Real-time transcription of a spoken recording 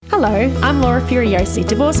Hello, I'm Laura Furiosi,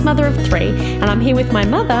 divorced mother of 3, and I'm here with my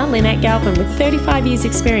mother, Lynette Galvin, with 35 years'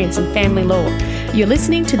 experience in family law. You're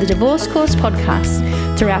listening to the Divorce Course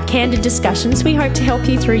podcast. Through our candid discussions, we hope to help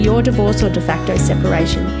you through your divorce or de facto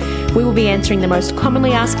separation. We will be answering the most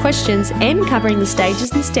commonly asked questions and covering the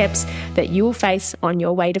stages and steps that you will face on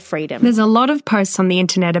your way to freedom. There's a lot of posts on the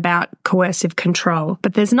internet about coercive control,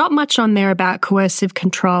 but there's not much on there about coercive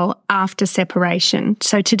control after separation.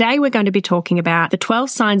 So today we're going to be talking about the 12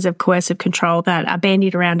 signs of coercive control that are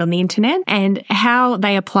bandied around on the internet and how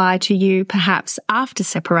they apply to you perhaps after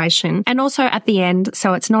separation. And also at the end,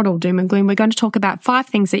 so it's not all doom and gloom, we're going to talk about 5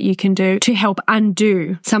 things that you can do to help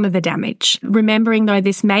undo some of the damage. Remembering though,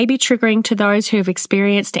 this may be triggering to those who have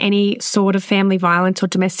experienced any sort of family violence or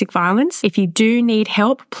domestic violence. If you do need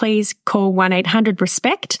help, please call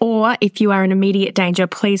 1-800-RESPECT, or if you are in immediate danger,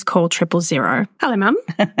 please call 000. Hello, Mum.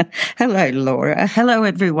 Hello, Laura. Hello,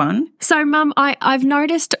 everyone. So, Mum, I've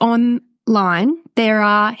noticed online there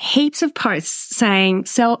are heaps of posts saying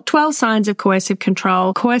 12 signs of coercive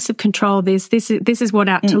control, this is what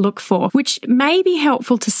out to look for, which may be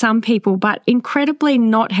helpful to some people, but incredibly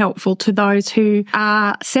not helpful to those who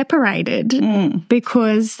are separated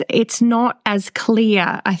because it's not as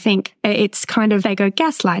clear. I think it's kind of, they go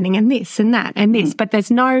gaslighting and this and that and this, but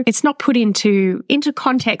it's not put into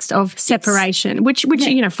context of separation, which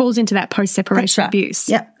falls into that post-separation abuse.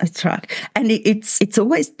 Yeah, that's right. And it's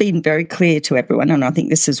always been very clear to everyone, and I think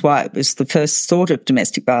this is why it was the first sort of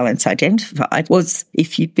domestic violence identified, was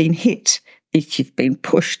if you've been hit, if you've been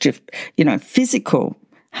pushed, if, physical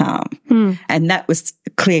harm. And that was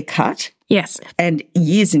clear cut. Yes. And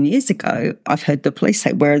years ago, I've heard the police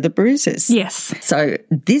say, where are the bruises? Yes. So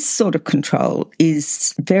this sort of control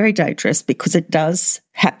is very dangerous because it does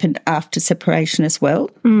happen after separation as well.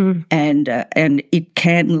 And it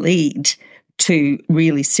can lead to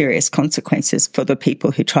really serious consequences for the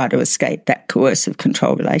people who try to escape that coercive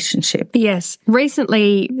control relationship. Yes.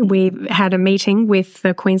 Recently, we had a meeting with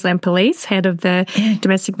the Queensland Police, head of the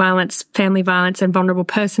Domestic Violence, Family Violence and Vulnerable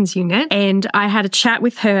Persons Unit, and I had a chat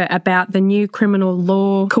with her about the new criminal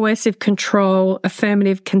law Coercive Control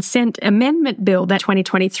Affirmative Consent Amendment Bill, that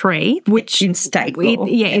 2023, which in state law.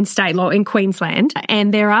 In state law in Queensland.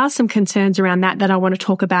 And there are some concerns around that I want to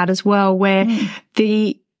talk about as well, where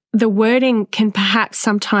the wording can perhaps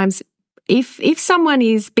sometimes, if someone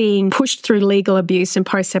is being pushed through legal abuse and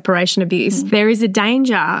post-separation abuse, there is a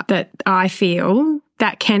danger that I feel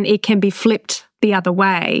that it can be flipped the other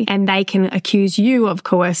way and they can accuse you of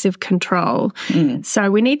coercive control. So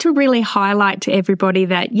we need to really highlight to everybody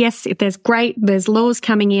that, yes, there's laws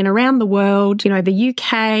coming in around the world. The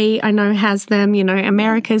UK, I know, has them.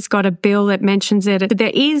 America's got a bill that mentions it.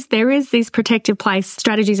 There is these protective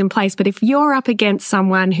strategies in place, but if you're up against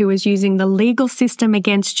someone who is using the legal system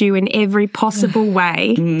against you in every possible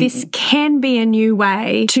way, this can be a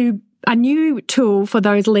new tool for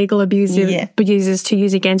those legal abusers to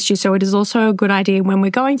use against you. So it is also a good idea when we're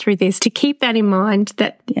going through this to keep that in mind,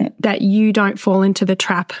 that you don't fall into the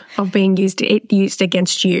trap of being used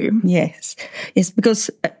against you. Yes, because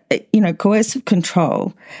coercive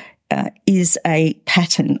control is a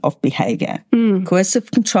pattern of behaviour. Coercive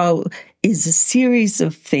control is a series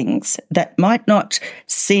of things that might not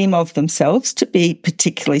seem of themselves to be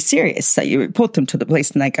particularly serious. So you report them to the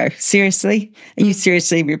police and they go, seriously? Are you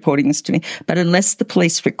seriously reporting this to me? But unless the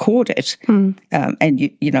police record it, and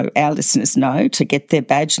our listeners know to get their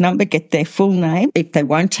badge number, get their full name, if they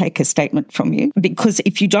won't take a statement from you, because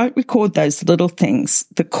if you don't record those little things,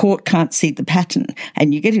 the court can't see the pattern,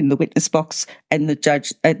 and you get in the witness box and the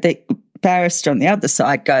judge, the barrister on the other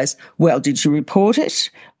side goes, well, did you report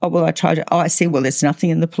it? Oh, well, I see. Well, there's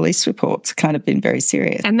nothing in the police reports. It's kind of been very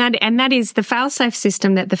serious. And that is the fail-safe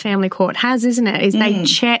system that the family court has, isn't it? Is they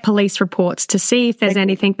check police reports to see if there's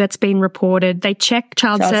anything that's been reported. They check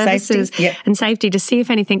child services and safety to see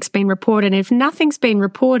if anything's been reported. And if nothing's been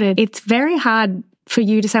reported, it's very hard for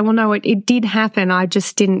you to say, well, no, it did happen. I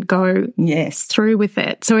just didn't go through with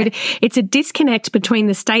it. So it's a disconnect between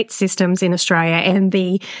the state systems in Australia and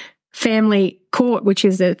the family court, which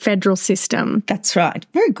is a federal system. That's right.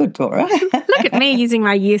 Very good, Laura. Look at me using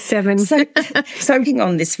my year 7. So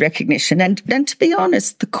on this recognition, and to be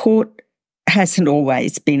honest, the court hasn't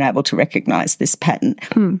always been able to recognise this pattern,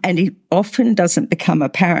 and it often doesn't become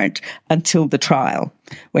apparent until the trial,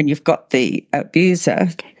 when you've got the abuser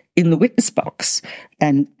in the witness box,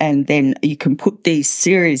 and then you can put these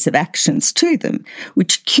series of actions to them,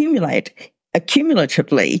 which accumulate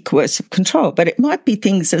accumulatively coercive control, but it might be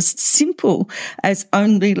things as simple as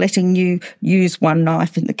only letting you use one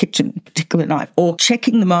knife in the kitchen, particular knife, or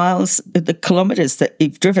checking the miles, the kilometres that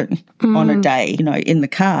you've driven on a day, in the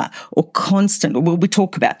car, or constant. Well, we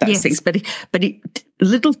talk about those things, but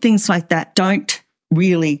little things like that don't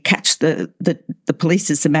really catch the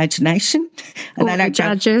police's imagination, and they don't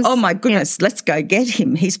judges. Oh my goodness, let's go get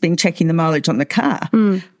him. He's been checking the mileage on the car.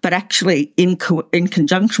 But actually, in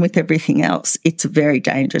conjunction with everything else, it's a very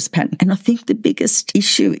dangerous pattern. And I think the biggest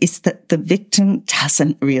issue is that the victim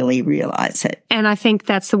doesn't really realise it. And I think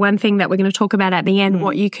that's the one thing that we're going to talk about at the end,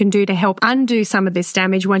 what you can do to help undo some of this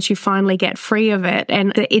damage once you finally get free of it.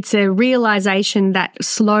 And it's a realisation that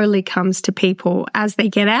slowly comes to people as they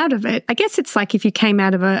get out of it. I guess it's like if you came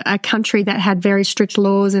out of a country that had very strict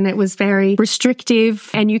laws and it was very restrictive,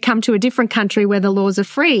 and you come to a different country where the laws are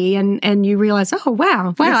free, and you realise, oh,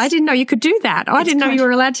 wow, I didn't know you could do that. I didn't know you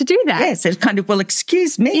were allowed to do that. Yes, it's kind of, well,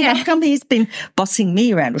 excuse me, how come he's been bossing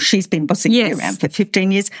me around, or she's been bossing me around for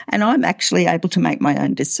 15 years, and I'm actually able to make my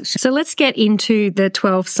own decisions. So let's get into the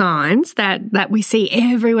 12 signs that we see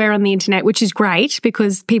everywhere on the internet, which is great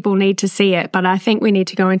because people need to see it, but I think we need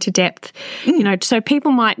to go into depth, so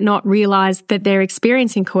people might not realise that they're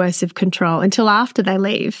experiencing coercive control until after they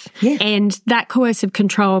leave. Yeah. And that coercive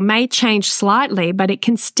control may change slightly, but it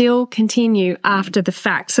can still continue after the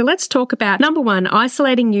fact. So let's talk about, number one,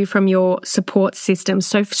 isolating you from your support system.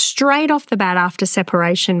 So straight off the bat after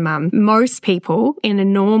separation, Mum, most people in a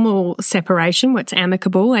normal separation, where it's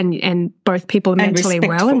amicable and both people are mentally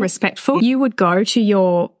well and respectful, you would go to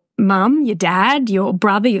your mum, your dad, your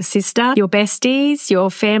brother, your sister, your besties,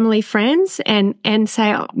 your family friends, and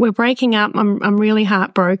say, oh, we're breaking up. I'm really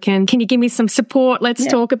heartbroken. Can you give me some support? Let's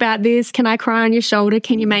talk about this. Can I cry on your shoulder?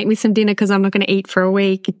 Can you make me some dinner because I'm not going to eat for a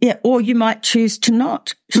week? Yeah, or you might choose to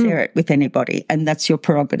not share it with anybody, and that's your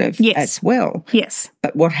prerogative as well. Yes.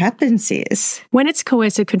 But what happens is, when it's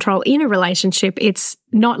coercive control in a relationship, it's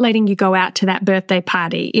not letting you go out to that birthday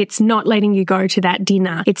party. It's not letting you go to that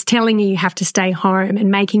dinner. It's telling you have to stay home and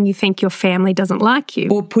making you think your family doesn't like you.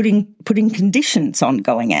 Or putting conditions on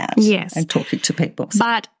going out and talking to people.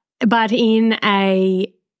 But in a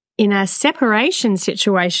separation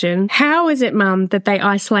situation, how is it, Mum, that they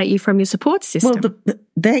isolate you from your support system? Well,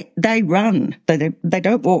 they run. They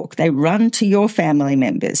don't walk. They run to your family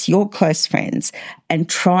members, your close friends, and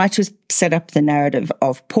try to set up the narrative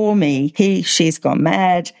of, poor me, she's gone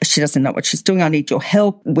mad. She doesn't know what she's doing. I need your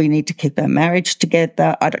help. We need to keep our marriage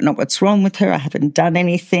together. I don't know what's wrong with her. I haven't done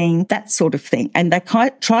anything, that sort of thing. And they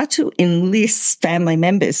try to enlist family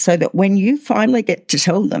members so that when you finally get to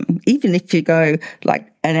tell them, even if you go like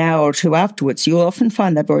an hour or two afterwards, you'll often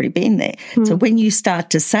find they've already been there. So when you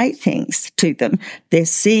start to say things to them, they're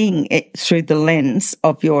seeing it through the lens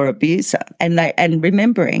of your abuser. And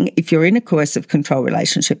remembering, if you're in a coercive control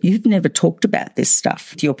relationship, you've never talked about this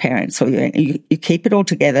stuff to your parents, or you keep it all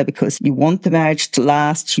together because you want the marriage to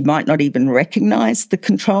last. You might not even recognise the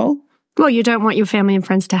control. Well, you don't want your family and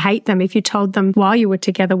friends to hate them. If you told them while you were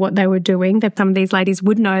together what they were doing, that some of these ladies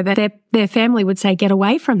would know that their family would say, get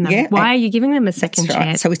away from them. Yeah, why are you giving them a second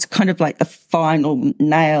chance? So it's kind of like the final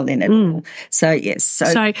nail in it all. So, yes.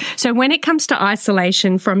 So when it comes to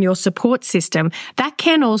isolation from your support system, that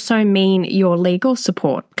can also mean your legal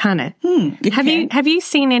support, can't it? Have you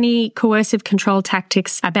seen any coercive control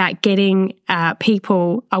tactics about getting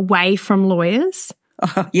people away from lawyers?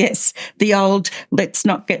 Oh, yes. The old, let's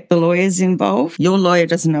not get the lawyers involved. Your lawyer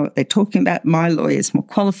doesn't know what they're talking about. My lawyer is more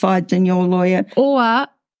qualified than your lawyer. Or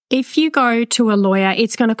if you go to a lawyer,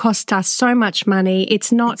 it's going to cost us so much money.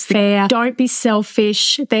 It's not fair. Don't be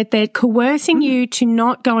selfish. They're coercing you to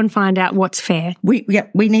not go and find out what's fair. We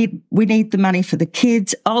need the money for the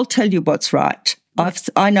kids. I'll tell you what's right.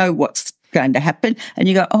 I know what's going to happen. And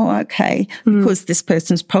you go, oh, okay, because this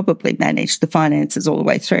person's probably managed the finances all the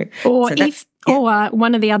way through. Or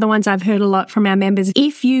one of the other ones I've heard a lot from our members,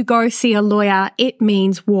 if you go see a lawyer, it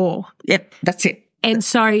means war. Yep, that's it. And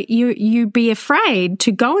so you be afraid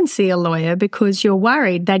to go and see a lawyer because you're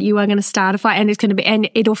worried that you are going to start a fight and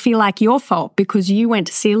it'll feel like your fault because you went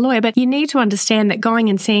to see a lawyer. But you need to understand that going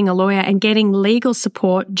and seeing a lawyer and getting legal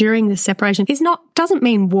support during the separation doesn't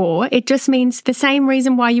mean war. It just means the same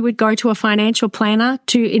reason why you would go to a financial planner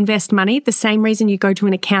to invest money, the same reason you go to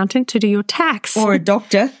an accountant to do your tax. Or a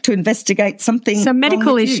doctor to investigate something. Some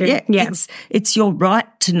medical issue. Yeah. It's your right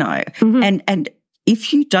to know. And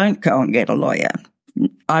if you don't go and get a lawyer,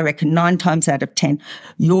 I reckon 9 times out of 10,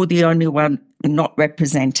 you're the only one not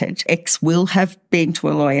represented. X will have been to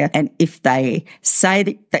a lawyer, and if they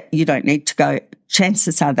say that you don't need to go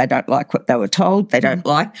chances are they don't like what they were told. They don't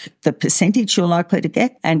like the percentage you're likely to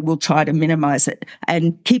get, and will try to minimise it.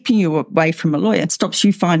 And keeping you away from a lawyer stops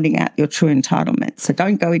you finding out your true entitlement. So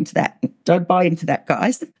don't go into that. Don't buy into that,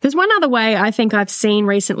 guys. There's one other way I think I've seen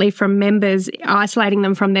recently from members isolating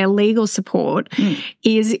them from their legal support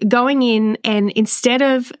is going in and instead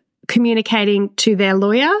of communicating to their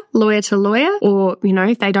lawyer to lawyer, or,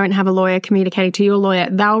 if they don't have a lawyer communicating to your lawyer,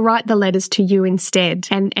 they'll write the letters to you instead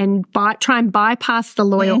and try and bypass the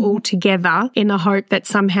lawyer altogether in the hope that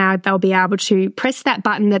somehow they'll be able to press that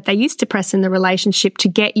button that they used to press in the relationship to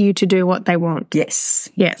get you to do what they want. Yes.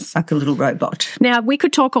 Like a little robot. Now, we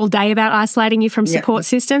could talk all day about isolating you from support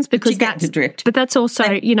systems because that's the drift. But that's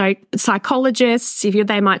also, psychologists,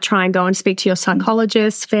 they might try and go and speak to your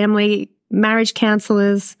psychologists, family marriage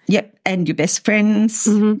counsellors. Yep, and your best friends,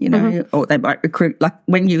 or they might recruit, like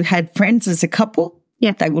when you had friends as a couple,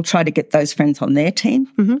 they will try to get those friends on their team.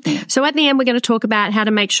 So at the end, we're going to talk about how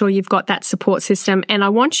to make sure you've got that support system. And I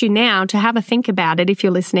want you now to have a think about it if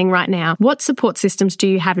you're listening right now. What support systems do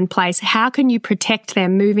you have in place? How can you protect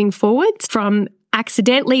them moving forwards from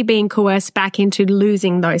accidentally being coerced back into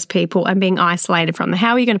losing those people and being isolated from them?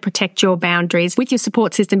 How are you going to protect your boundaries with your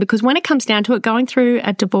support system? Because when it comes down to it, going through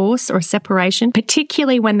a divorce or a separation,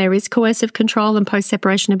 particularly when there is coercive control and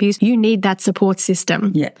post-separation abuse, you need that support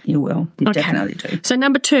system. Yeah, you will. You definitely do. So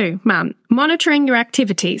number 2, Mum, monitoring your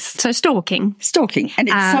activities. So stalking. And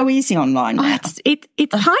it's so easy online now. It's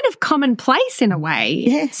kind of commonplace in a way.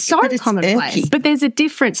 Yes. So commonplace. But there's a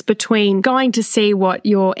difference between going to see what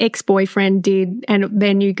your ex-boyfriend did and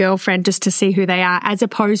their new girlfriend just to see who they are, as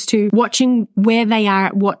opposed to watching where they are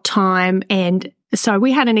at what time. And so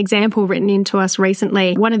we had an example written into us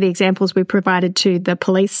recently. One of the examples we provided to the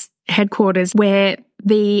police headquarters where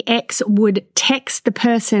the ex would text the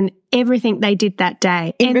person everything they did that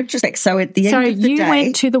day. In retrospect, so at the end of the day... So you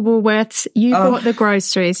went to the Woolworths, you bought the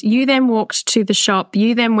groceries, you then walked to the shop,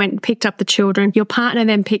 you then went and picked up the children, your partner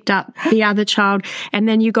then picked up the other child, and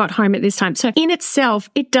then you got home at this time. So in itself,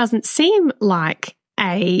 it doesn't seem like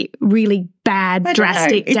a really bad,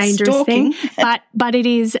 drastic, dangerous stalking. thing, but it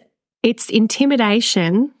is... It's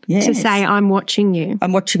intimidation to say, I'm watching you.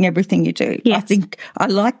 I'm watching everything you do. Yes. I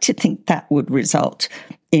like to think that would result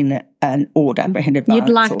in an order, apprehended violence.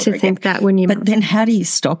 You'd like to think that, wouldn't you? But then how do you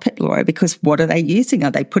stop it, Laura? Because what are they using? Are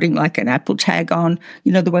they putting like an Apple tag on,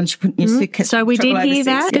 the ones you put in your suitcase? So we did hear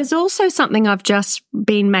that. Yeah. There's also something I've just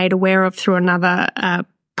been made aware of through another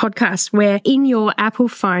podcast where in your Apple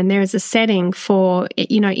phone there is a setting for,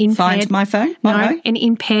 impaired... Find my phone? And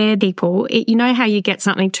impaired people. You know how you get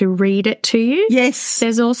something to read it to you? Yes.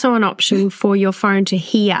 There's also an option for your phone to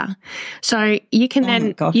hear. So you can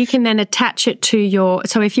then attach it to your...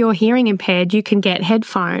 So if you're hearing impaired, you can get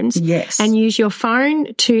headphones and use your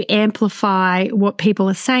phone to amplify what people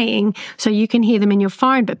are saying so you can hear them in your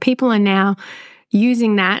phone. But people are now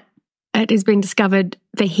using that. It has been discovered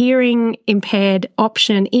the hearing impaired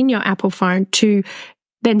option in your Apple phone to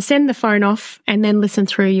then send the phone off and then listen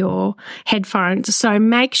through your headphones. So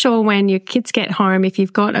make sure when your kids get home, if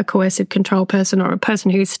you've got a coercive control person or a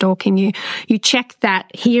person who's stalking you, you check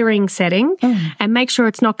that hearing setting and make sure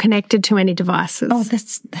it's not connected to any devices. Oh,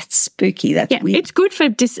 that's spooky. That's weird. It's good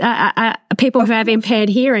for people who have impaired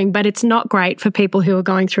hearing, but it's not great for people who are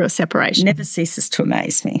going through a separation. Never ceases to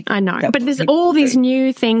amaze me. I know. But there's all these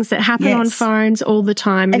new things that happen on phones all the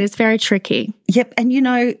time, and it's very tricky. Yep. And,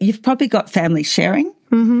 you've probably got family sharing.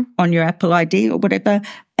 On your Apple ID or whatever,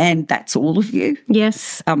 and that's all of you.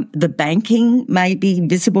 Yes. The banking may be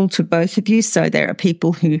visible to both of you, so there are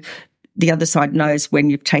people who the other side knows when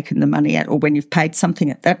you've taken the money out or when you've paid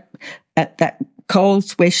something at that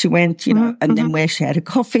Coles where she went, and then where she had a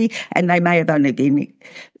coffee, and they may have only been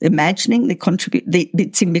imagining the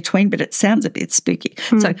bits in between, but it sounds a bit spooky.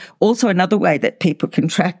 So also another way that people can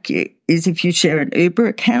track you is if you share an Uber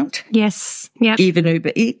account. Yes. Yeah. Even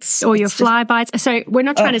Uber Eats. Or your Flybites. So we're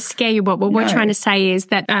not trying to scare you, but what we're trying to say is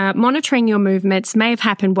that monitoring your movements may have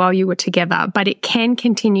happened while you were together, but it can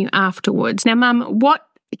continue afterwards. Now, Mum, what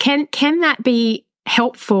can that be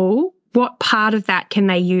helpful? What part of that can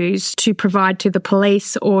they use to provide to the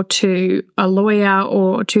police or to a lawyer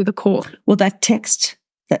or to the court? Well, that text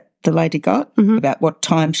that the lady got about what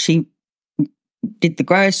time she did the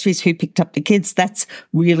groceries, who picked up the kids, that's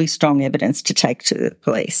really strong evidence to take to the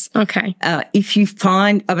police. Okay. If you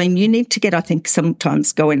find, you need to get, I think,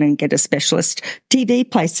 sometimes go in and get a specialist. TV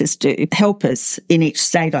places do. Helpers in each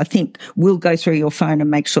state, I think, will go through your phone and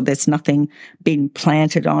make sure there's nothing been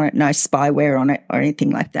planted on it, no spyware on it or anything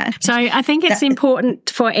like that. So I think it's important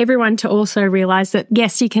for everyone to also realise that,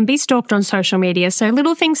 yes, you can be stalked on social media. So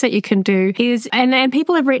little things that you can do is, and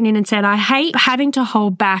people have written in and said, I hate having to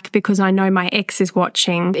hold back because I know my ex ex is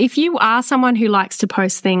watching, if you are someone who likes to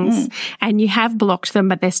post things and you have blocked them,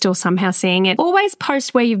 but they're still somehow seeing it, always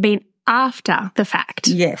post where you've been after the fact.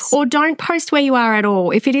 Yes. Or don't post where you are at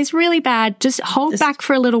all. If it is really bad, just hold back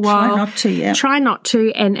for a little while. Try not to, yeah. Try not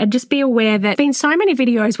to, and just be aware that there's been so many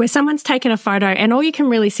videos where someone's taken a photo and all you can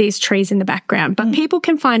really see is trees in the background, but people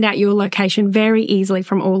can find out your location very easily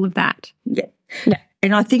from all of that. Yeah.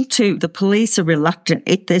 And I think too, the police are reluctant.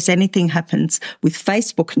 If there's anything happens with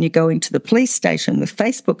Facebook and you go into the police station with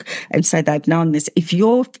Facebook and say they've known this, if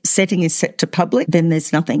your setting is set to public, then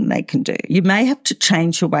there's nothing they can do. You may have to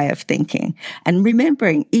change your way of thinking. And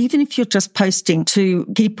remembering, even if you're just posting to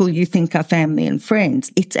people you think are family and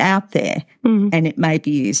friends, it's out there and it may be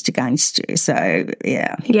used against you. So,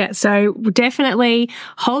 yeah. Yeah, so definitely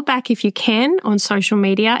hold back if you can on social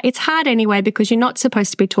media. It's hard anyway because you're not supposed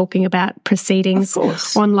to be talking about proceedings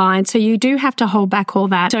online. So you do have to hold back all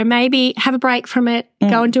that. So maybe have a break from it,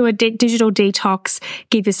 go and do a digital detox,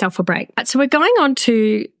 give yourself a break. So we're going on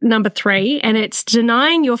to number 3, and it's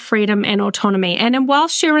denying your freedom and autonomy. And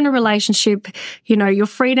whilst you're in a relationship, you know, your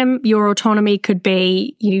freedom, your autonomy could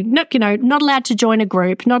be, not allowed to join a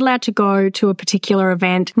group, not allowed to go to a particular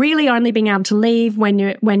event, really only being able to leave when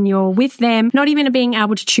you're with them, not even being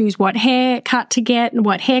able to choose what haircut to get and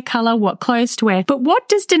what hair color, what clothes to wear. But what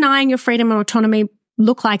does denying your freedom and autonomy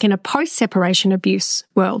look like in a post-separation abuse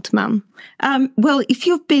world, Mum? Well, if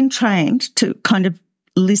you've been trained to kind of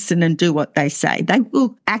listen and do what they say, they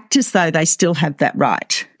will act as though they still have that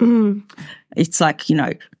right. It's like,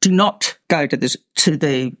 do not go to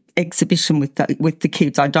the exhibition with the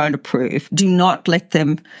kids. I don't approve. Do not let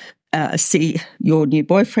them see your new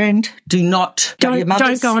boyfriend. Do not go to your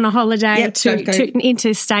mother's. Don't go on a holiday to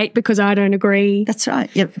interstate because I don't agree. That's right.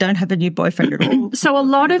 Yep, don't have a new boyfriend at all. So a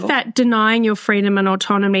lot of that denying your freedom and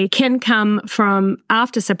autonomy can come from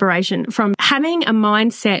after separation, from having a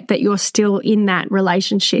mindset that you're still in that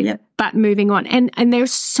relationship. But moving on. And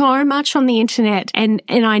there's so much on the internet. And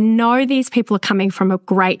I know these people are coming from a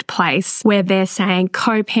great place where they're saying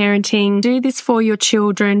co-parenting, do this for your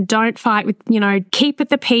children, don't fight with, keep at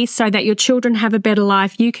the peace so that your children have a better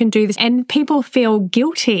life. You can do this. And people feel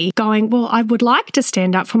guilty going, well, I would like to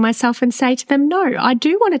stand up for myself and say to them, no, I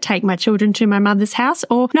do want to take my children to my mother's house,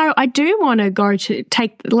 or no, I do want to go to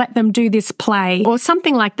let them do this play or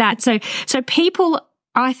something like that. So people,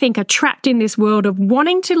 I think, are trapped in this world of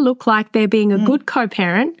wanting to look like they're being a good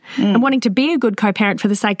co-parent and wanting to be a good co-parent for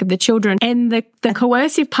the sake of the children. And the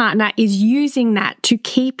coercive partner is using that to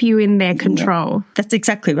keep you in their control. That's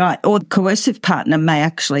exactly right. Or the coercive partner may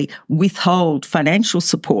actually withhold financial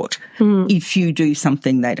support if you do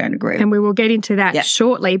something they don't agree with. And we will get into that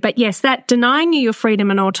shortly. But yes, that denying you your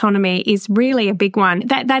freedom and autonomy is really a big one.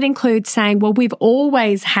 That includes saying, well, we've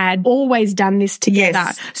always done this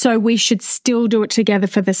together, so we should still do it together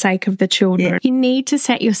for the sake of the children. You need to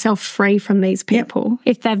set yourself free from these people.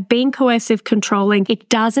 If they've been coercive, controlling, it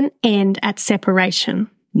doesn't end at separation.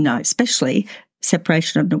 No, especially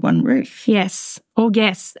separation under one roof. Yes. Oh,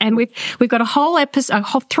 yes. And we've got a whole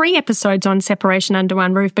 3 episodes on separation under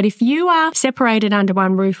one roof. But if you are separated under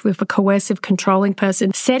one roof with a coercive, controlling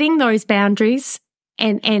person, setting those boundaries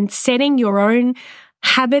and setting your own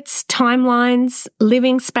habits, timelines,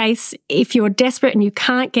 living space. If you're desperate and you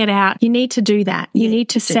can't get out, you need to do that. You need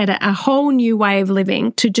to set a whole new way of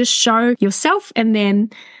living to just show yourself and them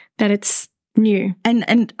that it's new.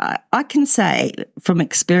 And I can say from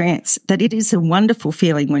experience that it is a wonderful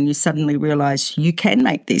feeling when you suddenly realise you can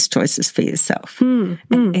make these choices for yourself. And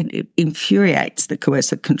it infuriates the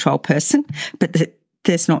coercive control person, but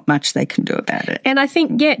there's not much they can do about it. And I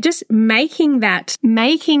think, just making that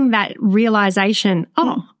realization,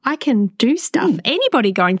 I can do stuff.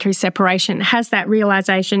 Anybody going through separation has that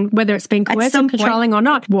realization, whether it's been coercive, controlling or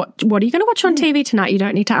not. What are you going to watch on TV tonight? You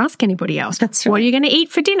don't need to ask anybody else. That's right. What are you going to eat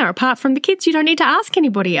for dinner apart from the kids? You don't need to ask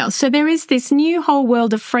anybody else. So there is this new whole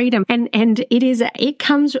world of freedom, and it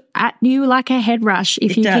comes at you like a head rush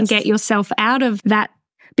if you can get yourself out of that.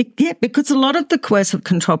 Yeah, because a lot of the coercive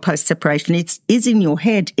control post-separation is in your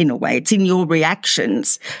head in a way. It's in your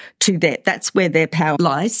reactions to that. That's where their power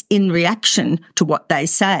lies, in reaction to what they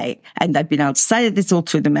say. And they've been able to say this all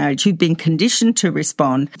through the marriage. You've been conditioned to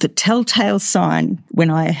respond. The telltale sign when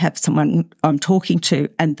I have someone I'm talking to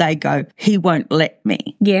and they go, he won't let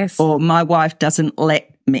me. Yes. Or my wife doesn't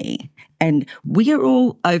let me. And we are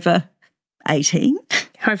all over 18.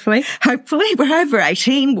 Hopefully we're over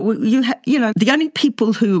 18. The only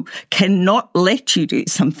people who cannot let you do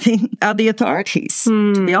something are the authorities.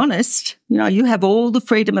 To be honest, you have all the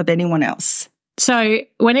freedom of anyone else. So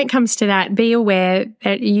when it comes to that, be aware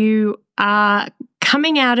that you are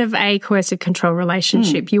coming out of a coercive control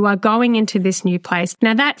relationship. You are going into this new place.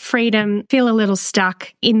 Now, that freedom, feel a little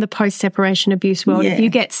stuck in the post-separation abuse world if you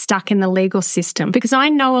get stuck in the legal system. Because I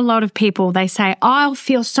know a lot of people, they say, I'll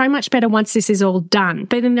feel so much better once this is all done.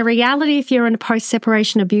 But in the reality, if you're in a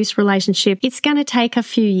post-separation abuse relationship, it's going to take a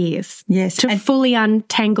few years to fully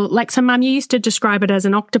untangle. Like, so Mum, you used to describe it as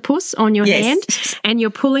an octopus on your hand, and you're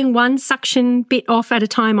pulling one suction bit off at a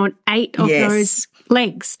time on 8 of those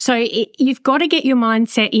legs. So you've got to get your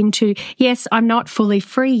mindset into, yes, I'm not fully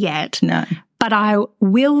free yet. No. But I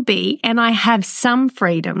will be, and I have some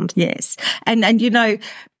freedom. Yes. And you know,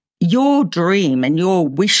 your dream and your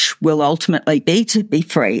wish will ultimately be to be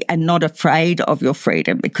free and not afraid of your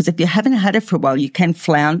freedom, because if you haven't had it for a while, you can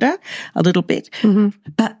flounder a little bit.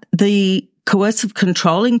 But the coercive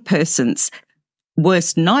controlling person's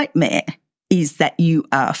worst nightmare is that you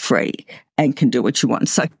are free and can do what you want.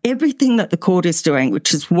 So everything that the court is doing,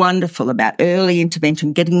 which is wonderful about early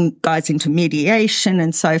intervention, getting guys into mediation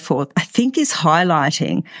and so forth, I think is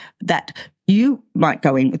highlighting that you might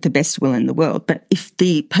go in with the best will in the world. But if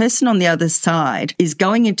the person on the other side is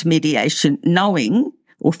going into mediation knowing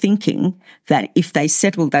or thinking that if they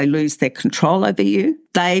settle, they lose their control over you,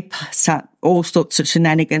 they start all sorts of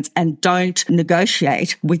shenanigans and don't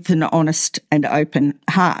negotiate with an honest and open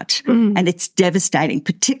heart. And it's devastating,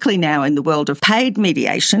 particularly now in the world of paid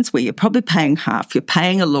mediations where you're probably paying half. You're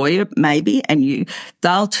paying a lawyer maybe, and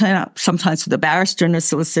they'll turn up sometimes with a barrister and a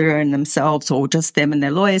solicitor and themselves, or just them and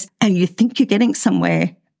their lawyers, and you think you're getting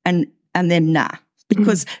somewhere, and then nah.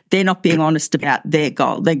 Because they're not being honest about their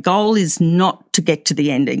goal. Their goal is not to get to the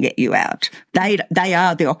end and get you out. They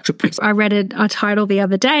are the octopus. I read a title the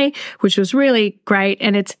other day, which was really great,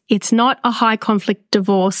 and it's not a high conflict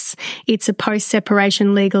divorce. It's a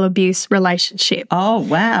post-separation legal abuse relationship. Oh,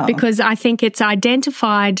 wow. Because I think it's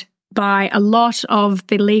identified by a lot of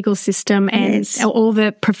the legal system and all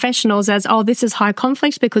the professionals as, oh, this is high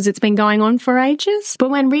conflict because it's been going on for ages. But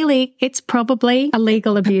when really it's probably a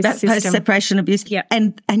legal abuse system. Post-separation abuse. Yeah.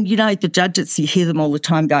 And you know, the judges, you hear them all the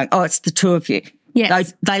time going, oh, it's the two of you.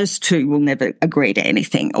 Yes. Those two will never agree to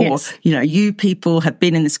anything. Or, you know, you people have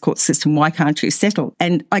been in this court system, why can't you settle?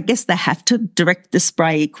 And I guess they have to direct the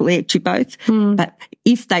spray equally at you both. But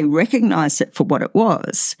if they recognise it for what it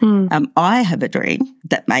was, I have a dream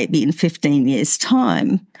that maybe in 15 years'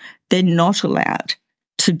 time, they're not allowed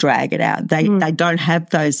to drag it out. They don't have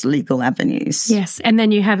those legal avenues. Yes, and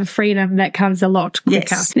then you have a freedom that comes a lot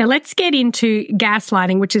quicker. Yes. Now let's get into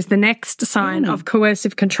gaslighting, which is the next sign of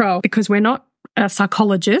coercive control, because we're not a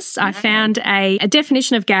psychologist. I found a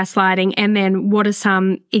definition of gaslighting, and then what are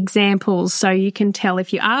some examples so you can tell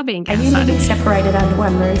if you are being gaslighted. Are you living separated under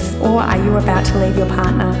one roof, or are you about to leave your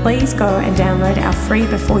partner? Please go and download our free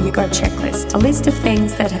Before You Go checklist, a list of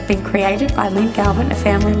things that have been created by Lynn Galvin, a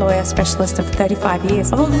family lawyer specialist of 35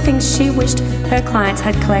 years, of all the things she wished her clients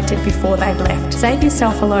had collected before they'd left. Save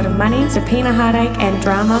yourself a lot of money, subpoena heartache and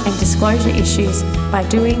drama and disclosure issues by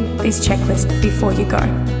doing this checklist before you go.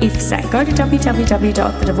 If say, go to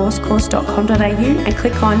www.thedivorcecourse.com.au and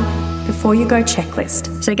click on Before You Go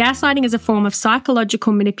checklist. So gaslighting is a form of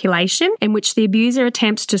psychological manipulation in which the abuser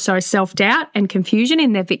attempts to sow self-doubt and confusion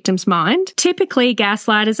in their victim's mind. Typically,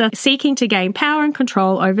 gaslighters are seeking to gain power and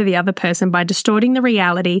control over the other person by distorting the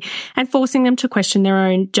reality and forcing them to question their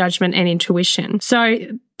own judgment and intuition. So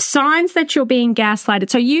signs that you're being gaslighted.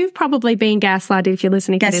 So you've probably been gaslighted if you're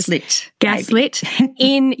listening to this. Gaslit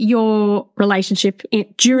in your relationship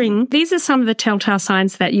during. These are some of the telltale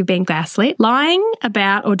signs that you've been gaslit. Lying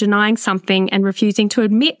about or denying something and refusing to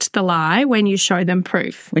admit the lie when you show them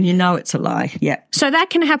proof. When you know it's a lie, So that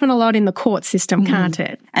can happen a lot in the court system, can't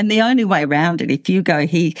it? And the only way around it, if you go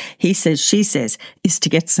he says, she says, is to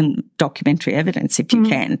get some documentary evidence if you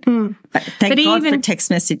can. But thank God for text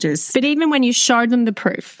messages. But even when you show them the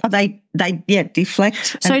proof. They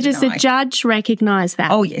deflect. So does the judge recognise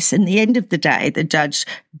that? Oh, yes. In the end of the day, the judge,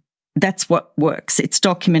 that's what works. It's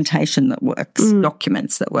documentation that works,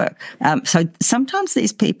 documents that work. So sometimes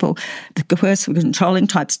these people, the coercive controlling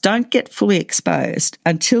types, don't get fully exposed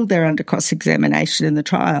until they're under cross-examination in the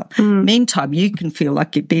trial. Meantime, you can feel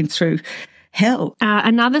like you've been through hell.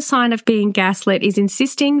 Another sign of being gaslit is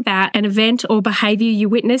insisting that an event or behaviour you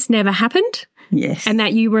witnessed never happened. Yes. And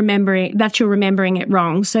that you're remembering it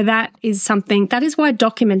wrong. So that is why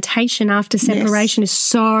documentation after separation is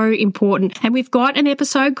so important. And we've got an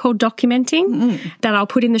episode called Documenting that I'll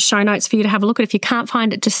put in the show notes for you to have a look at. If you can't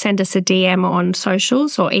find it, just send us a DM on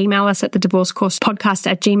socials or email us at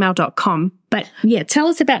thedivorcecourspodcast@gmail.com. But yeah, tell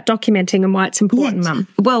us about documenting and why it's important, Mum.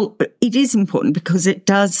 Well, it is important because it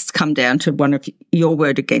does come down to one of your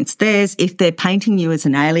word against theirs. If they're painting you as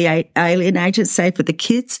an alienator, say for the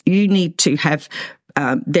kids, you need to have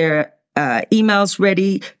their emails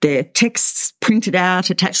ready, their texts printed out,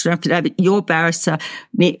 attached to an affidavit. Your barrister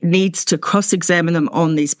needs to cross-examine them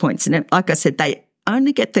on these points. And like I said, they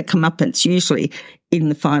only get their comeuppance usually in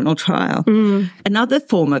the final trial. Another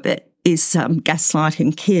form of it is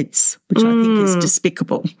gaslighting kids, which I think is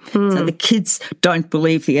despicable. So the kids don't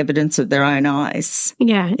believe the evidence of their own eyes.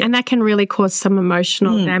 Yeah, and that can really cause some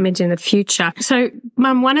emotional damage in the future. So,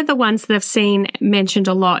 Mum, one of the ones that I've seen mentioned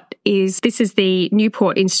a lot is the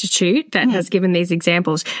Newport Institute that has given these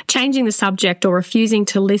examples, changing the subject or refusing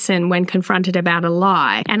to listen when confronted about a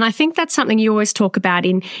lie. And I think that's something you always talk about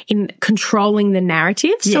in controlling the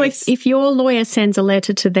narrative. So if your lawyer sends a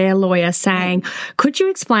letter to their lawyer saying, could you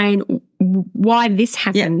explain why this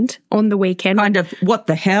happened on the weekend? Kind of, what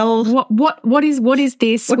the hell? What is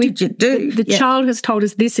this? What did you do? The child has told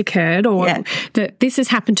us this occurred, or that this has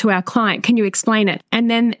happened to our client. Can you explain it? And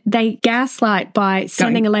then they gaslight by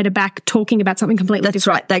sending a letter back talking about something completely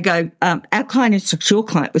different. That's right. They go, our client instructs your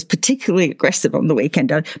client was particularly aggressive on the weekend,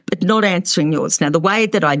 but not answering yours. Now, the way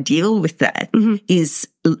that I deal with that is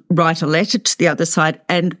write a letter to the other side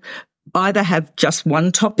and either have just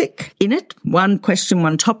one topic in it, one question,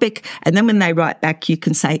 one topic, and then when they write back, you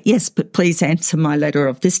can say, yes, but please answer my letter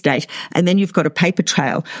of this date. And then you've got a paper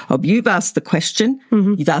trail of you've asked the question,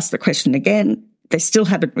 you've asked the question again, they still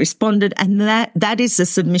haven't responded, and that is a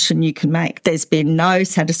submission you can make. There's been no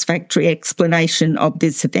satisfactory explanation of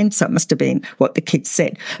this event, so it must have been what the kids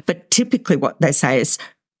said. But typically what they say is,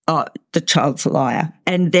 oh, the child's a liar.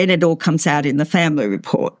 And then it all comes out in the family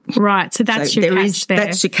report. Right. So that's your catch there.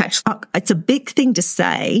 That's your catch. It's a big thing to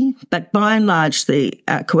say, but by and large, the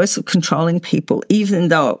coercive controlling people, even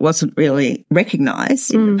though it wasn't really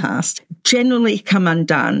recognised in the past, generally come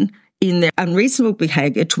undone in their unreasonable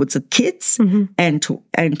behaviour towards the kids and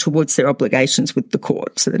towards their obligations with the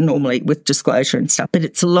court. So they're normally with disclosure and stuff. But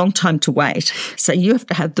it's a long time to wait. So you have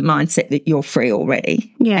to have the mindset that you're free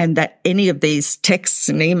already and that any of these texts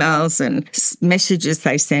and emails and messages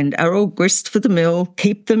they send are all grist for the mill.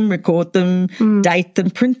 Keep them, record them, date them,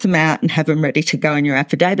 print them out and have them ready to go in your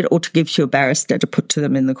affidavit or to give to your barrister to put to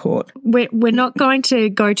them in the court. We're not going to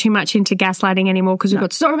go too much into gaslighting anymore because we've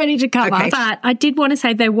got so many to cover. Okay. But I did want to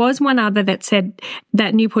say there was one other that said,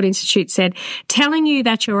 that Newport Institute said, telling you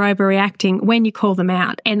that you're overreacting when you call them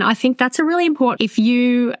out. And I think that's a really important, if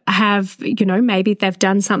you have, maybe they've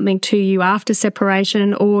done something to you after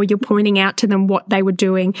separation or you're pointing out to them what they were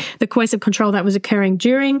doing, the coercive control that was occurring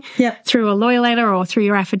during, through a lawyer letter or through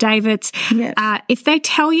your affidavits. If they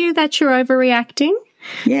tell you that you're overreacting,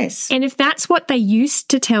 and if that's what they used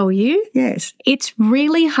to tell you, it's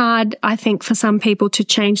really hard, I think, for some people to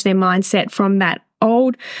change their mindset from that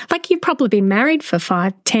old, like you've probably been married for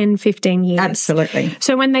 5, 10, 15 years. Absolutely.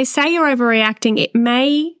 So when they say you're overreacting, it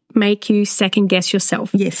may make you second guess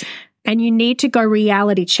yourself. Yes. And you need to go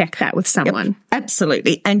reality check that with someone. Yep,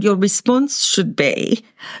 absolutely. And your response should be,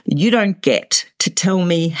 you don't get to tell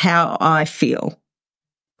me how I feel.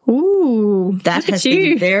 Ooh, that has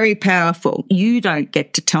been very powerful. You don't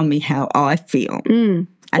get to tell me how I feel.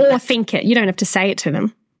 Or think it. You don't have to say it to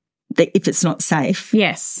them. If it's not safe.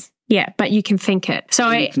 Yes. Yeah, but you can think it. So,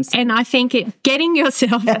 and I think getting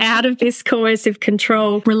yourself out of this coercive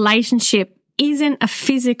control relationship isn't a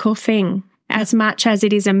physical thing as much as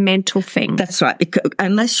it is a mental thing. That's right. Because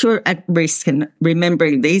unless you're at risk, and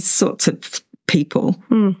remembering these sorts of people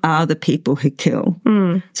are the people who kill.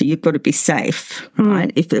 So you've got to be safe,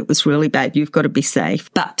 right? If it was really bad, you've got to be safe.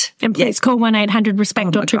 And please call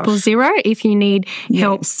 1-800-RESPECT or 000 if you need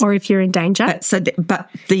help or if you're in danger. But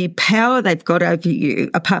the power they've got over you,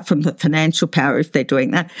 apart from the financial power if they're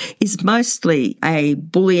doing that, is mostly a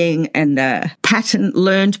bullying and a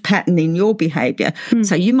learned pattern in your behaviour.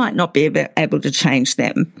 So you might not be able to change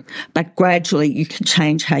them, but gradually you can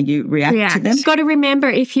change how you react to them. You've got to remember,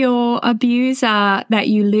 if your abuser that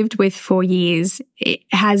you lived with for years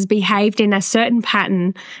has behaved in a certain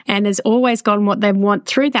pattern and has always gotten what they want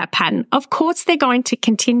through that pattern, of course they're going to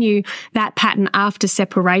continue that pattern after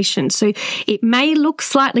separation. So it may look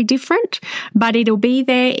slightly different, but it'll be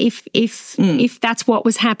there if that's what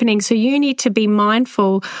was happening. So you need to be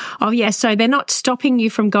mindful of, so they're not stopping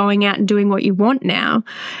you from going out and doing what you want now,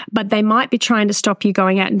 but they might be trying to stop you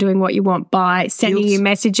going out and doing what you want by sending you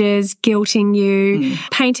messages, guilting you,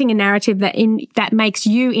 painting a narrative that makes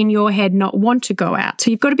you in your head not want to go out.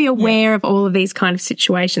 So you've got to be aware of all of these kind of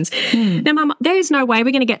situations. Now, Mum, there is no way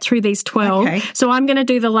we're going to get through these 12. Okay. So I'm going to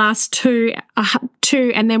do the last two,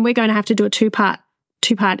 and then we're going to have to do a two-part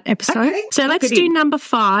episode. Okay. So let's do number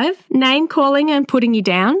 5, name calling and putting you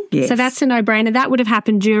down. Yes. So that's a no-brainer. That would have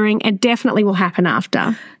happened during and definitely will happen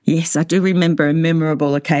after. Yes, I do remember a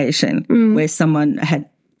memorable occasion where someone had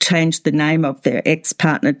changed the name of their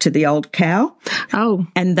ex-partner to the old cow. Oh.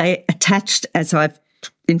 And they attached, as I've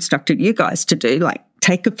instructed you guys to do, like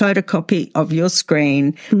take a photocopy of your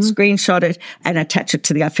screen, screenshot it, and attach it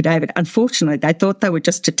to the affidavit. Unfortunately, they thought they were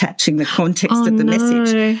just attaching the context of the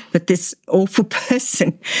message. But this awful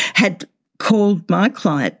person had called my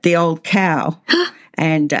client the old cow.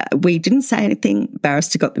 And we didn't say anything.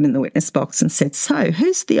 Barrister got them in the witness box and said, so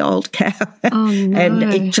who's the old cow? Oh, no. And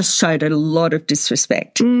it just showed a lot of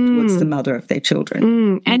disrespect towards the mother of their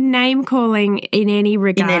children. And name-calling in any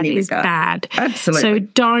regard is bad. Absolutely. So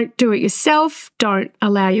don't do it yourself. Don't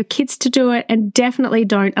allow your kids to do it. And definitely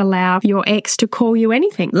don't allow your ex to call you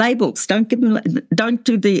anything. Labels. Don't give them. Don't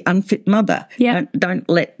do the unfit mother. Yeah. Don't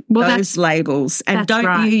let those labels. And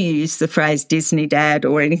don't you use the phrase Disney dad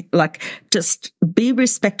or any, like, just be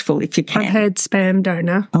respectful if you can. I've heard spam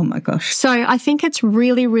donor. Oh, my gosh. So I think it's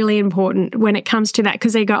really, really important when it comes to that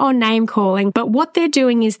because they go, oh, name calling. But what they're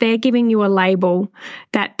doing is they're giving you a label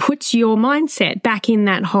that puts your mindset back in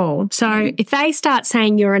that hole. So if they start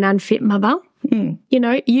saying you're an unfit mother, you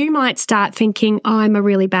know, you might start thinking, I'm a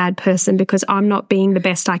really bad person because I'm not being the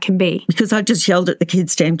best I can be. Because I just yelled at the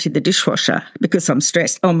kids to empty the dishwasher because I'm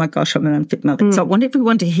stressed. Oh, my gosh, I'm an unfit mother. So I want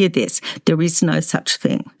everyone to hear this. There is no such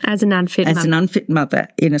thing As an unfit mother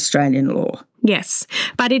in Australian law. Yes,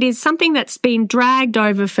 but it is something that's been dragged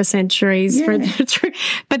over for centuries.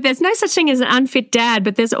 But there's no such thing as an unfit dad,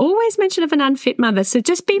 but there's always mention of an unfit mother. So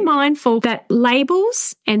just be mindful that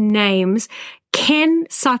labels and names can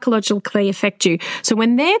psychologically affect you. So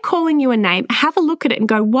when they're calling you a name, have a look at it and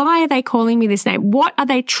go, why are they calling me this name? What are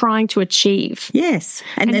they trying to achieve? Yes,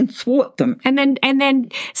 and then thwart them. And then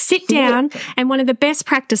sit down. And one of the best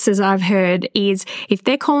practices I've heard is if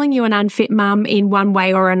they're calling you an unfit mum in one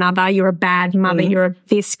way or another, you're a bad mother, you're a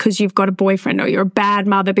this because you've got a boyfriend, or you're a bad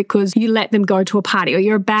mother because you let them go to a party, or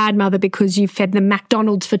you're a bad mother because you fed them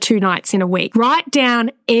McDonald's for 2 nights in a week. Write down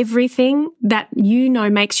everything that you know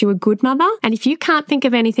makes you a good mother. And if you can't think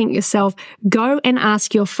of anything yourself, go and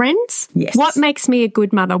ask your friends, what makes me a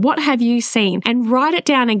good mother? What have you seen? And write it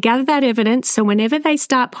down and gather that evidence. So whenever they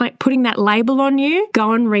start putting that label on you,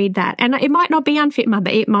 go and read that. And it might not be unfit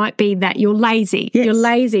mother. It might be that you're lazy. Yes. You're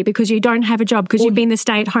lazy because you don't have a job, because you've been the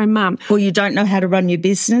stay-at-home mum. Or you don't know how to run your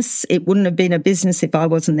business. It wouldn't have been a business if I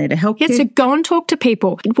wasn't there to help you. So go and talk to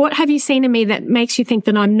people. What have you seen in me that makes you think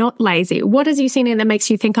that I'm not lazy? What have you seen in that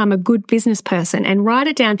makes you think I'm a good business person? And write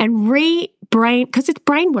it down and re-brain, because it's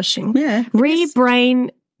brainwashing. Yeah.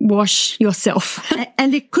 Re-brain wash yourself.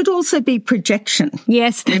 And it could also be projection.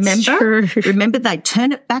 Yes, that's true. Remember, they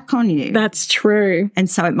turn it back on you. That's true. And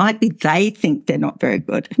so it might be they think they're not very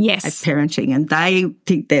good at parenting and they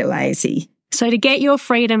think they're lazy. So to get your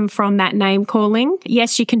freedom from that name calling,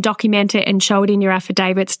 yes, you can document it and show it in your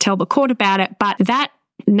affidavits, tell the court about it, but that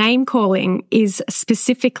name calling is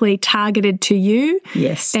specifically targeted to you.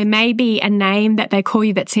 Yes. There may be a name that they call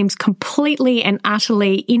you that seems completely and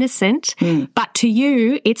utterly innocent, but to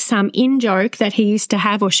you, it's some in-joke that he used to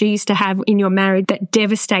have or she used to have in your marriage that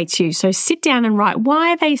devastates you. So sit down and write,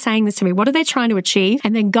 why are they saying this to me? What are they trying to achieve?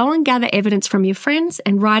 And then go and gather evidence from your friends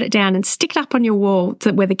and write it down and stick it up on your wall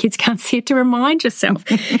where the kids can't see it to remind yourself.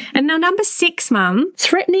 And now number 6, Mum,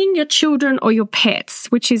 threatening your children or your pets,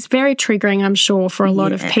 which is very triggering, I'm sure, for a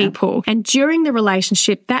lot of people. And during the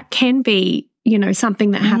relationship, that can be, you know,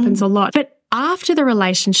 something that happens a lot. But after the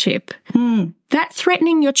relationship, that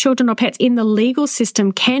threatening your children or pets in the legal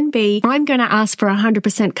system can be, I'm going to ask for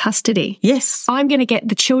 100% custody. Yes. I'm going to get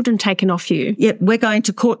the children taken off you. Yeah, we're going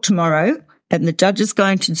to court tomorrow and the judge is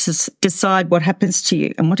going to decide what happens to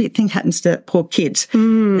you. And what do you think happens to that poor kid?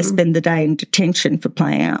 They spend the day in detention for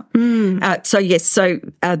playing out. So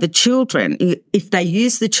the children, if they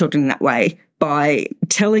use the children that way, by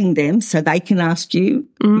telling them so they can ask you,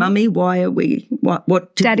 Mummy, why are we, what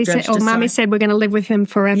did Daddy the judge said, or decide? Mummy said we're going to live with him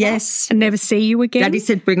forever. Yes. And never see you again. Daddy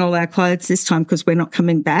said bring all our clothes this time because we're not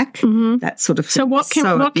coming back. That sort of thing. So what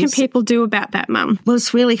can people do about that, Mum? Well,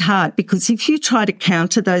 it's really hard because if you try to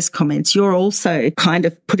counter those comments, you're also kind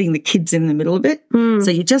of putting the kids in the middle of it.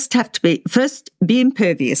 So you just have to be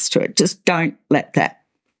impervious to it. Just don't let that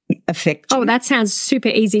affect you. Oh, that sounds super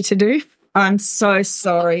easy to do. I'm so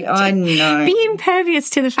sorry. I know. Be impervious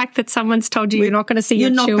to the fact that someone's told you you're not going to see your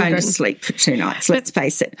children. You're not going to sleep for 2 nights, let's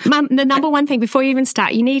face it. Mum, the number one thing before you even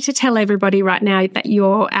start, you need to tell everybody right now that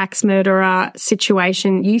your axe murderer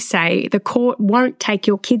situation, you say the court won't take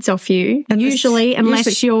your kids off you,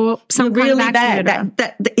 unless you're some kind really of axe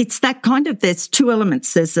murderer. It's that kind of, there's 2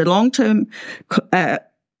 elements. There's the long-term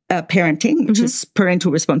parenting, which is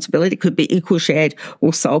parental responsibility. It could be equal shared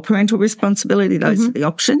or sole parental responsibility. Those are the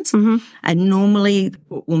options. And normally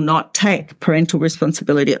will not take parental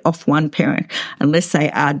responsibility off one parent unless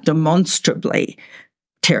they are demonstrably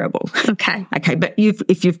terrible. Okay. Okay. But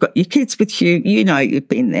if you've got your kids with you, you know you've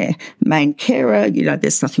been their main carer, you know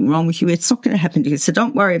there's nothing wrong with you. It's not going to happen to you. So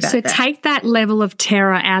don't worry about that. So take that level of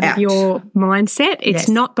terror out of your mindset. It's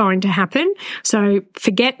not going to happen. So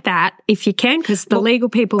forget that if you can, because the legal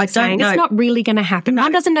people are saying it's not really going to happen.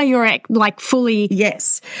 Mum doesn't know you're like fully.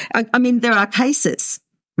 Yes. I mean, there are cases,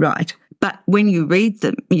 right? But when you read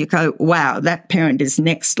them, you go, wow, that parent is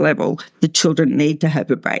next level. The children need to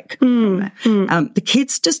have a break. The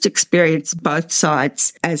kids just experience both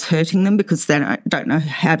sides as hurting them because they don't know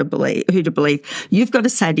who to believe. You've got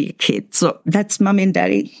to say to your kids, look, that's mummy and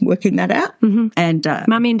daddy working that out. And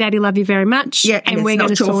mummy and daddy love you very much. Yeah, and we're going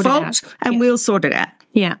to sort it out. And we'll sort it out.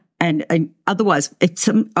 Yeah. And otherwise,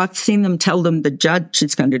 I've seen them tell them the judge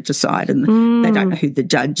is going to decide, and they don't know who the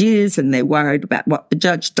judge is, and they're worried about what the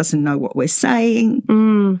judge doesn't know what we're saying,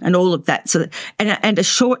 and all of that. So, and a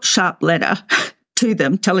short, sharp letter to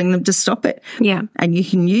them telling them to stop it. Yeah, and you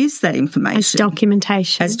can use that information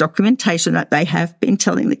as documentation that they have been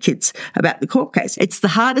telling the kids about the court case. It's the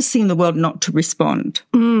hardest thing in the world not to respond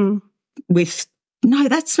with. No,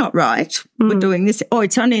 that's not right. We're doing this. Oh,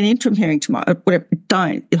 it's only an interim hearing tomorrow. Whatever.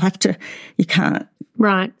 Don't. You can't.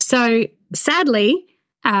 Right. So sadly,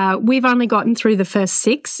 we've only gotten through the first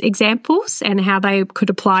 6 examples and how they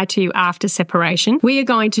could apply to you after separation. We are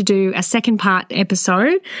going to do a second part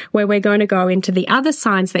episode where we're going to go into the other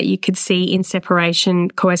signs that you could see in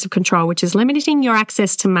separation coercive control, which is limiting your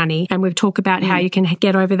access to money. And we've talked about how you can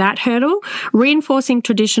get over that hurdle. Reinforcing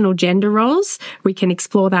traditional gender roles. We can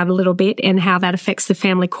explore that a little bit and how that affects the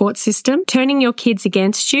family court system. Turning your kids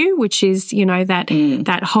against you, which is,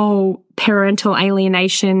 that whole parental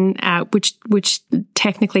alienation, which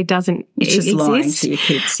technically doesn't exist. Lying to your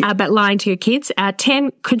kids. Yeah. But lying to your kids.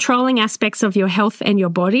 10, controlling aspects of your health and your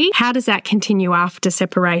body. How does that continue after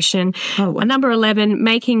separation? Number 11,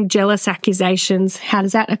 making jealous accusations. How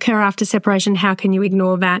does that occur after separation? How can you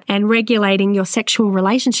ignore that? And regulating your sexual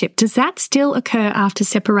relationship. Does that still occur after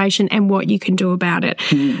separation and what you can do about it?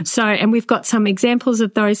 So, and we've got some examples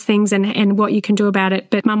of those things and what you can do about it.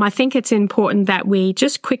 But Mum, I think it's important that we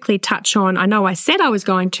just quickly touch on, I know I said I was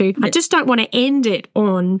going to, I just don't want to end it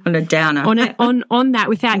on a downer, on that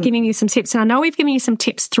without giving you some tips. And I know we've given you some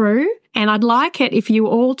tips through, and I'd like it if you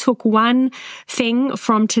all took one thing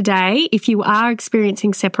from today. If you are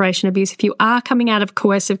experiencing separation abuse, if you are coming out of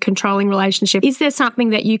coercive controlling relationship, is there something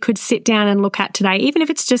that you could sit down and look at today? Even if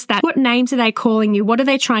it's just that, what names are they calling you? What are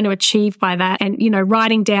they trying to achieve by that? And,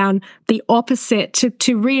 writing down the opposite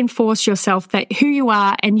to reinforce yourself that who you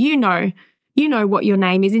are, and you know what your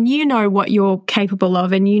name is, and you know what you're capable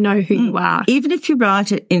of, and you know who you are. Even if you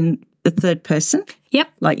write it in the third person. Yep.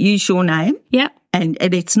 Like use your name. Yep. And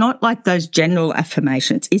it's not like those general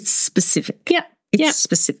affirmations. It's specific. Yep. It's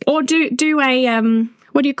specific. Or do a,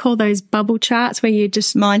 what do you call those bubble charts where you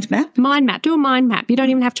just... Mind map. Mind map. Do a mind map. You don't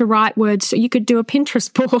even have to write words. So you could do a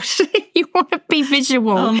Pinterest board. You want to be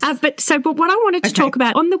visual. But what I wanted to talk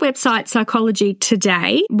about on the website Psychology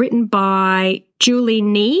Today, written by Julie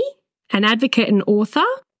Nee, an advocate and author,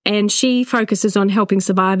 and she focuses on helping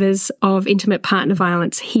survivors of intimate partner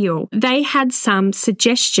violence heal. They had some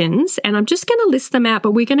suggestions, and I'm just going to list them out,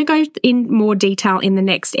 but we're going to go in more detail in the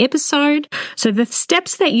next episode. So the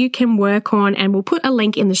steps that you can work on, and we'll put a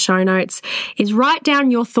link in the show notes, is write down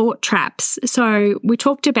your thought traps. So we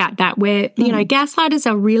talked about that, where, gaslighters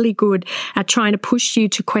are really good at trying to push you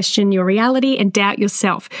to question your reality and doubt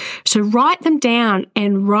yourself. So write them down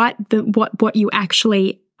and write what you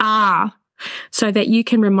actually are, so that you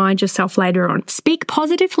can remind yourself later on. Speak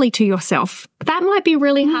positively to yourself. That might be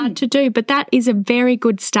really hard to do, but that is a very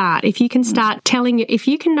good start. If you can start if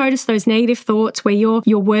you can notice those negative thoughts where you're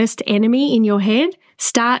your worst enemy in your head,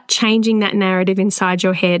 start changing that narrative inside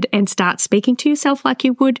your head and start speaking to yourself like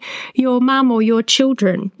you would your mum or your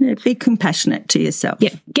children. Yeah, be compassionate to yourself.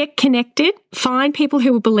 Yeah. Get connected. Find people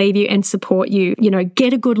who will believe you and support you.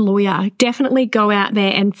 Get a good lawyer. Definitely go out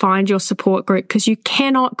there and find your support group, because you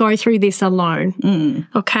cannot go through this alone.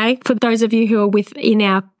 Okay? For those of you who are within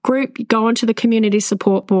our group, go onto the community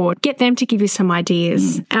support board. Get them to give you some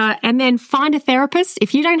ideas. And then find a therapist.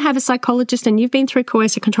 If you don't have a psychologist and you've been through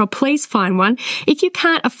coercive control, please find one. If you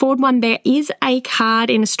can't afford one, there is a card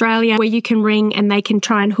in Australia where you can ring and they can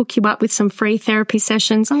try and hook you up with some free therapy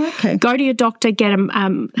sessions. Oh, okay. Go to your doctor, get a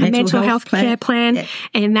mental health care plan,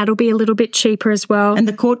 and that'll be a little bit cheaper as well. And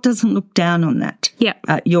the court doesn't look down on that. Yeah.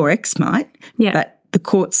 Your ex might. Yeah. But the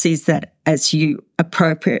court sees that as you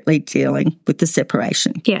appropriately dealing with the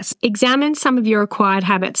separation. Yes. Examine some of your acquired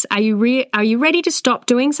habits. Are you ready to stop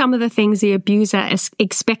doing some of the things the abuser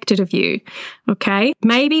expected of you? Okay.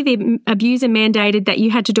 Maybe the abuser mandated that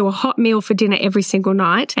you had to do a hot meal for dinner every single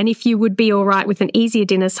night. And if you would be all right with an easier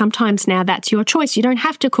dinner, sometimes now that's your choice. You don't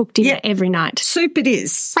have to cook dinner every night. Soup it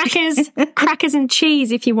is. Crackers and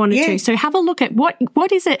cheese if you wanted to. So have a look at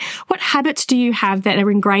what is it, what habits do you have that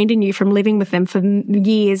are ingrained in you from living with them for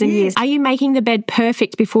years and years? Are you making the bed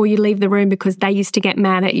perfect before you leave the room because they used to get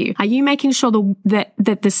mad at you? Are you making sure that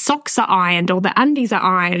the socks are ironed or the undies are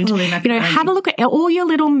ironed? Have a look at all your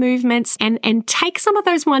little movements and take some of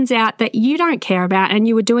those ones out that you don't care about and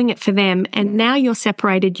you were doing it for them and now you're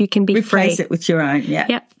separated, you can be free. Replace it with your own,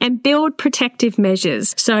 Yep. And build protective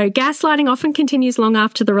measures. So gaslighting often continues long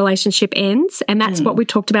after the relationship ends, and that's what we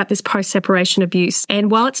talked about, this post-separation abuse.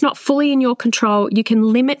 And while it's not fully in your control, you can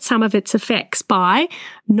limit some of its effects by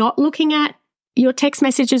not looking at your text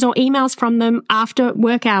messages or emails from them after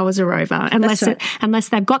work hours are over, unless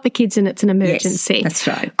they've got the kids and it's an emergency. Yes, that's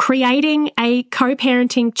right. Creating a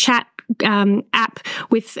co-parenting chat app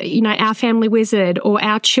with, our family wizard or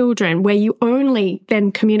our children where you only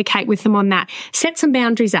then communicate with them on that. Set some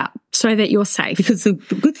boundaries up so that you're safe. Because the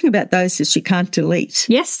good thing about those is you can't delete.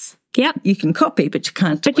 Yes. Yep. You can copy, but you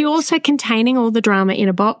can't delete. But you're also containing all the drama in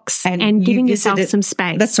a box and giving yourself some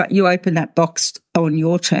space. That's right. You open that box on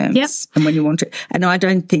your terms and when you want to. And I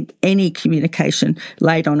don't think any communication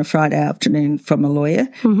laid on a Friday afternoon from a lawyer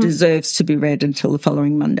deserves to be read until the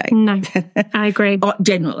following Monday. No, I agree.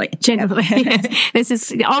 Generally. Yes. This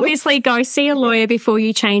is obviously go see a lawyer before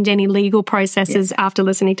you change any legal processes after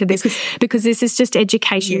listening to this because this is just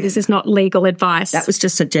education. Yeah. This is not legal advice. That was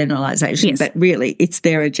just a generalisation, but really it's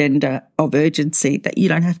their agenda of urgency that you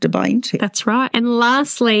don't have to buy into. That's right. And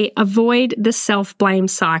lastly, avoid the self-blame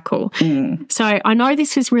cycle. So I know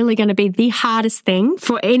this is really going to be the hardest thing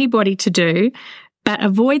for anybody to do, but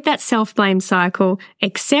avoid that self-blame cycle.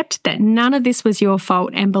 Accept that none of this was your fault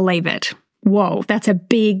and believe it. Whoa, that's a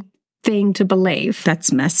big thing to believe.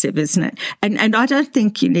 That's massive, isn't it? And I don't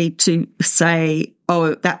think you need to say,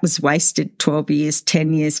 oh, that was wasted 12 years,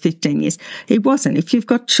 10 years, 15 years. It wasn't. If you've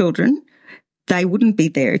got children, they wouldn't be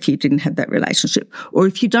there if you didn't have that relationship. Or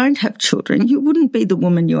if you don't have children, you wouldn't be the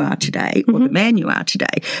woman you are today or the man you are today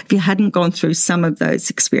if you hadn't gone through some of those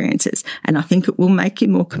experiences. And I think it will make you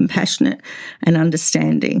more compassionate and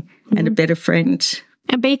understanding and a better friend.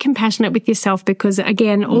 And be compassionate with yourself because,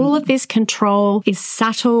 again, all of this control is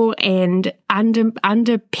subtle and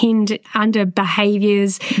underpinned under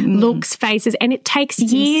behaviours, looks, faces, and it takes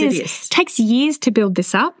years. It takes years to build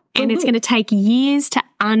this up, and it's going to take years to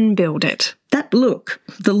unbuild it. That look,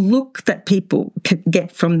 the look that people can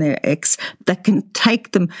get from their ex, that can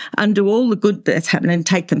take them, undo all the good that's happened and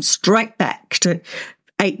take them straight back to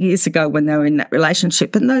 8 years ago when they were in that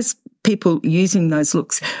relationship. And those people using those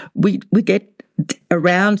looks, we get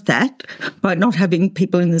around that by not having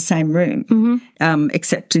people in the same room,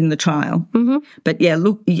 except in the trial. But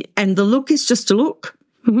look, and the look is just a look.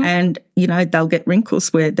 And, they'll get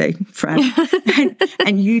wrinkles where they frown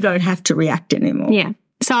and you don't have to react anymore. Yeah.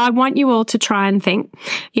 So I want you all to try and think,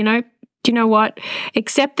 do you know what?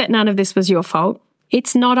 Accept that none of this was your fault.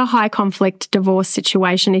 It's not a high conflict divorce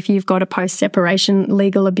situation if you've got a post-separation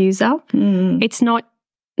legal abuser. It's not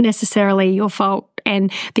necessarily your fault.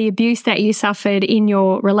 And the abuse that you suffered in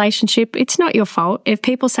your relationship, it's not your fault. If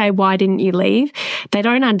people say, why didn't you leave? They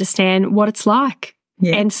don't understand what it's like.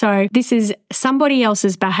 Yeah. And so this is somebody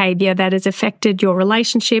else's behaviour that has affected your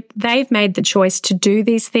relationship. They've made the choice to do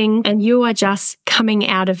these things and you are just coming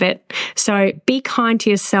out of it. So be kind to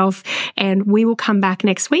yourself and we will come back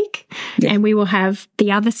next week and we will have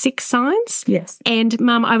the other 6 signs. Yes. And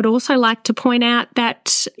Mum, I would also like to point out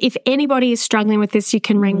that if anybody is struggling with this, you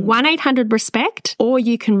can ring 1-800-RESPECT or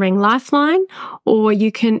you can ring Lifeline or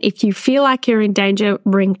you can, if you feel like you're in danger,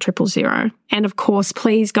 ring 000. And of course,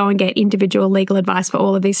 please go and get individual legal advice for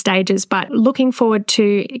all of these stages. But looking forward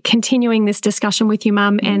to continuing this discussion with you,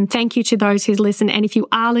 Mum. And thank you to those who's listened. And if you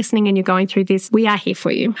are listening and you're going through this, we are here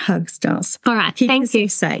for you. Hugs, dolls. All right. Thank you.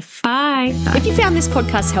 Safe. Bye. If you found this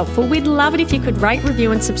podcast helpful, we'd love it if you could rate,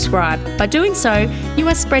 review and subscribe. By doing so, you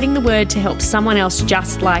are spreading the word to help someone else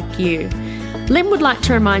just like you. Lynn would like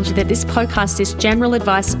to remind you that this podcast is general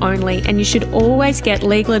advice only and you should always get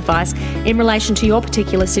legal advice in relation to your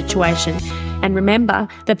particular situation. And remember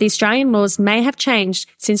that the Australian laws may have changed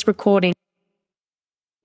since recording.